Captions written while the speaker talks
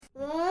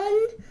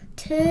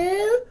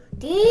2,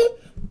 3,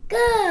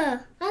 go!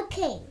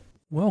 Okay.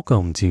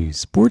 Welcome to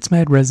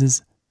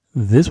SportsMedRes's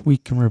This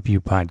Week in Review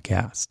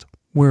podcast,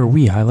 where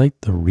we highlight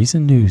the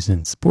recent news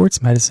in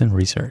sports medicine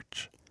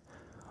research.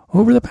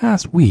 Over the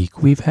past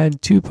week, we've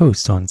had 2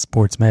 posts on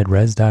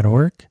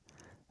sportsmedres.org.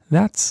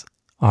 That's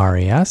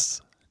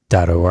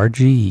ras.org.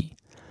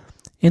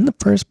 In the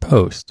first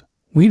post,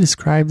 we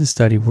described the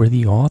study where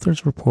the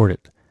authors reported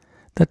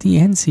that the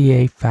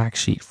NCAA fact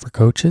sheet for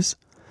coaches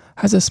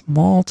has a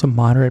small to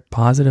moderate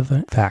positive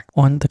effect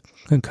on the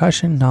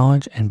concussion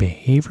knowledge and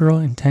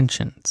behavioral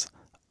intentions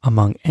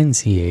among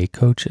NCAA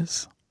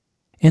coaches.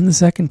 In the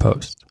second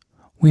post,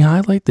 we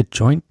highlight the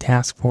Joint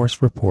Task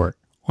Force report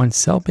on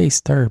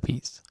cell-based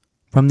therapies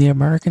from the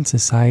American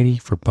Society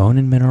for Bone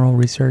and Mineral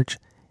Research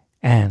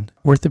and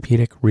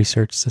Orthopedic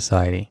Research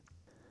Society.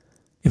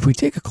 If we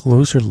take a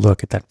closer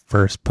look at that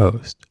first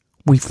post,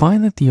 we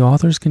find that the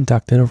authors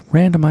conducted a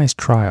randomized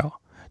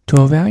trial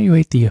to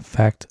evaluate the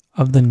effect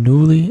of the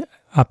newly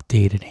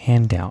updated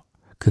handout,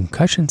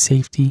 Concussion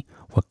Safety,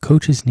 What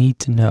Coaches Need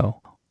to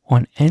Know,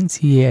 on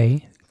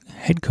NCAA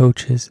head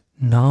coaches'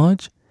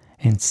 knowledge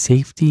and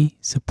safety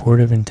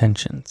supportive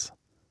intentions.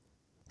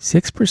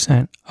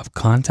 6% of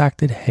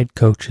contacted head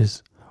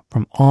coaches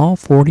from all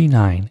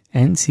 49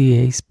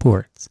 NCAA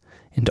sports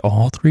and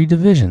all 3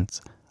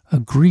 divisions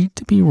agreed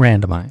to be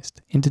randomized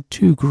into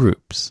 2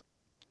 groups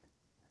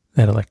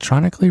that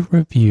electronically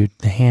reviewed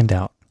the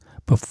handout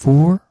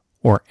before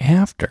or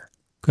after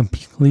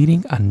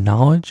completing a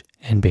knowledge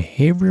and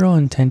behavioral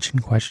intention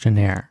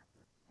questionnaire.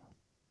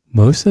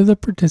 Most of the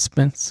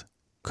participants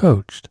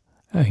coached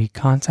a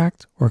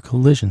contact or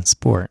collision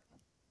sport.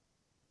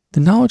 The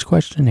knowledge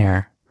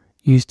questionnaire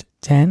used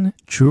 10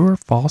 true or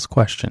false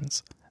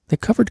questions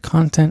that covered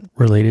content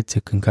related to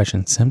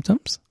concussion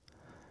symptoms,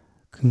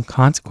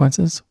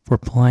 consequences for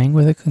playing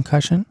with a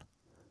concussion,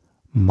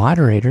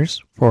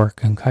 moderators for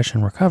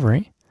concussion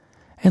recovery,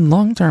 and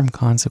long-term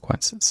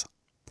consequences.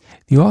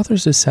 The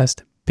authors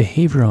assessed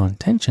behavioral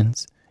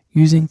intentions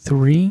using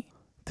 3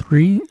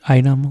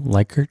 3-item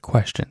Likert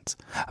questions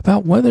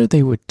about whether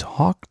they would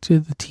talk to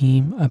the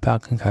team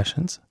about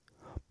concussions,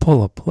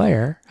 pull a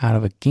player out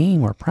of a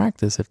game or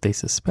practice if they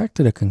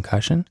suspected a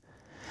concussion,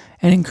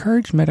 and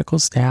encourage medical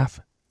staff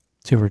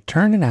to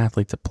return an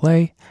athlete to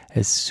play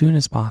as soon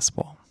as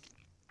possible.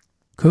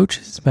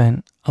 Coaches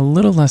spent a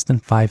little less than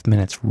 5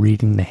 minutes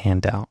reading the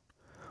handout.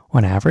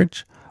 On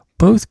average,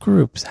 both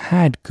groups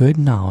had good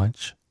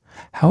knowledge.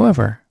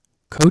 However,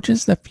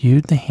 coaches that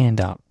viewed the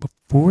handout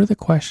before the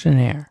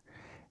questionnaire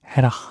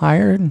had a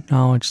higher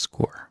knowledge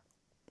score.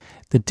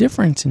 The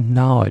difference in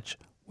knowledge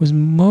was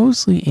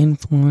mostly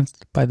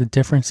influenced by the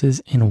differences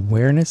in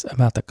awareness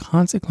about the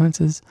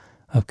consequences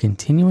of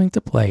continuing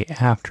to play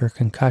after a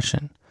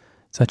concussion,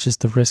 such as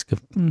the risk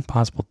of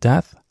possible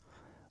death,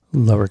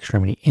 lower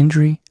extremity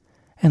injury,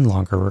 and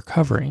longer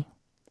recovery.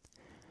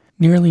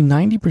 Nearly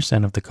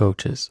 90% of the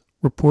coaches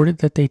reported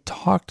that they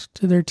talked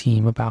to their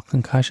team about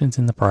concussions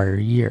in the prior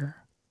year.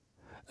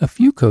 A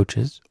few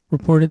coaches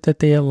reported that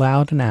they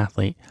allowed an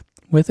athlete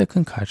with a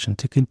concussion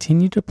to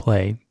continue to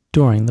play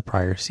during the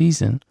prior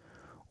season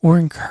or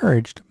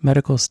encouraged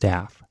medical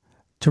staff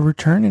to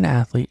return an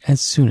athlete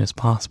as soon as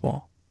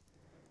possible.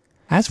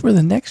 As for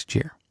the next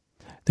year,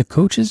 the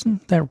coaches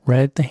that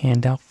read the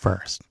handout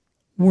first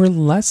were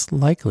less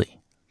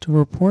likely to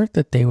report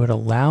that they would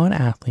allow an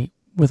athlete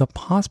with a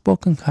possible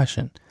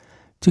concussion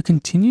to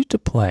continue to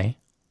play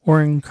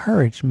or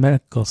encourage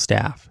medical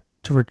staff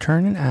to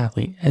return an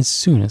athlete as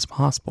soon as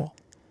possible.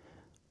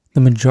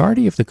 The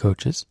majority of the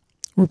coaches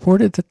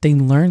reported that they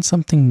learned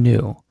something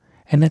new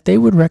and that they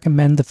would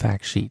recommend the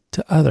fact sheet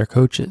to other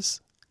coaches.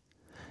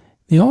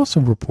 They also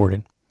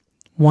reported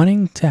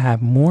wanting to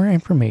have more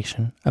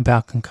information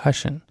about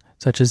concussion,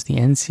 such as the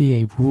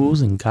NCAA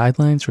rules and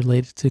guidelines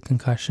related to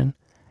concussion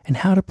and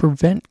how to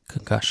prevent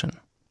concussion.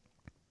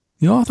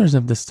 The authors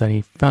of the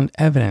study found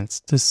evidence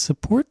to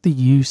support the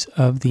use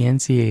of the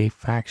NCAA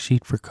fact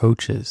sheet for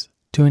coaches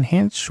to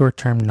enhance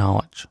short-term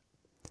knowledge.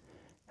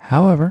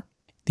 However,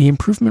 the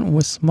improvement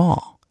was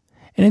small,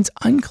 and it's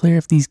unclear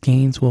if these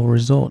gains will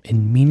result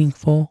in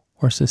meaningful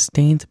or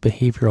sustained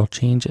behavioral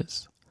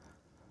changes.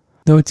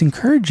 Though it's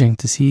encouraging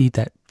to see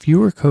that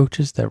fewer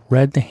coaches that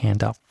read the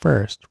handout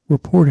first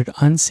reported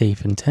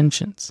unsafe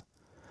intentions.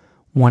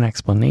 One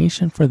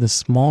explanation for the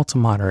small to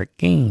moderate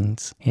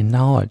gains in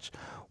knowledge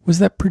was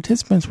that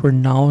participants were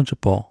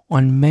knowledgeable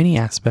on many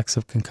aspects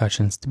of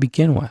concussions to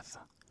begin with.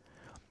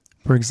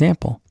 For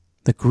example,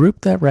 the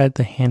group that read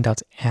the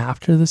handouts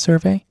after the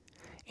survey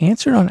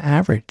answered on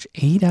average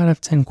 8 out of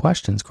 10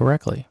 questions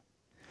correctly.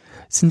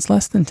 Since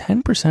less than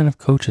 10% of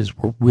coaches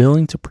were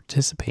willing to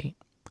participate,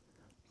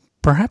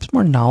 perhaps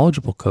more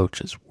knowledgeable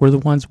coaches were the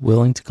ones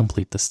willing to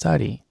complete the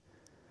study.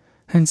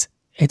 Hence,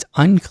 it's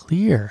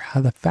unclear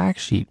how the fact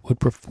sheet would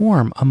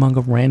perform among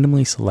a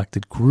randomly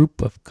selected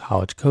group of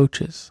college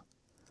coaches.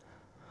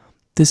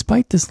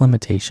 Despite this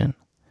limitation,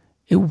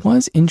 it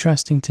was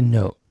interesting to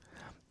note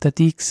that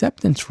the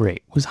acceptance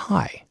rate was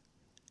high,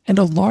 and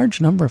a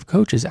large number of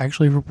coaches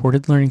actually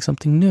reported learning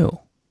something new.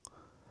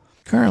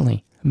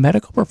 Currently,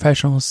 Medical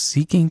professionals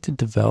seeking to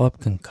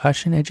develop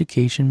concussion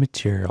education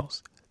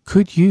materials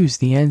could use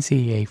the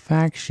NCAA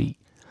fact sheet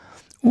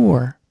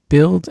or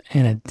build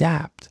and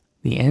adapt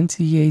the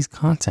NCAA's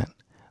content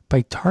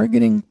by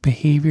targeting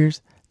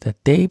behaviors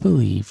that they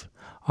believe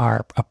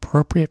are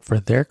appropriate for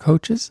their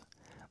coaches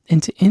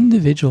and to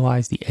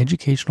individualize the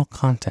educational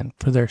content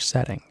for their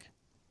setting.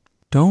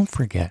 Don't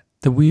forget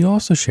that we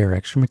also share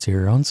extra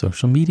material on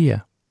social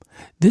media.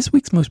 This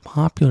week's most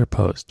popular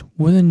post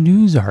was a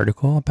news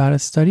article about a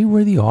study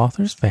where the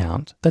authors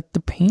found that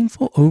the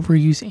painful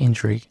overuse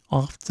injury,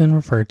 often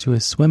referred to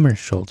as swimmer's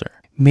shoulder,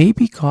 may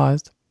be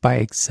caused by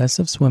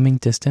excessive swimming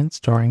distance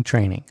during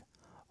training,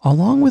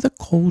 along with a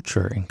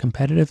culture in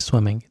competitive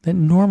swimming that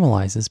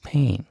normalizes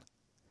pain.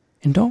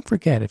 And don't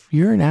forget, if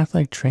you're an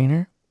athletic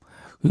trainer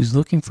who's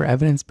looking for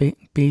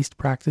evidence-based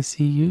practice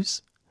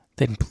use,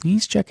 then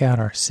please check out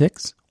our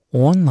 6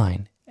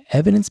 online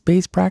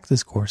evidence-based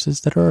practice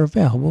courses that are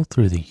available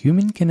through the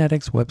Human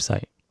Kinetics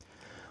website.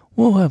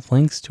 We'll have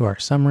links to our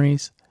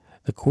summaries,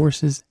 the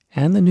courses,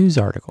 and the news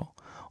article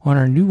on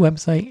our new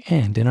website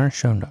and in our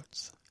show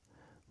notes.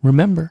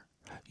 Remember,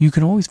 you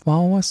can always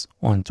follow us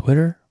on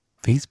Twitter,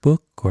 Facebook,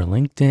 or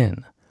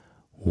LinkedIn.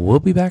 We'll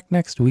be back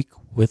next week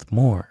with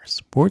more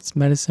sports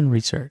medicine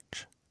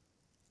research.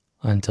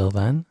 Until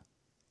then,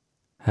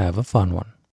 have a fun one.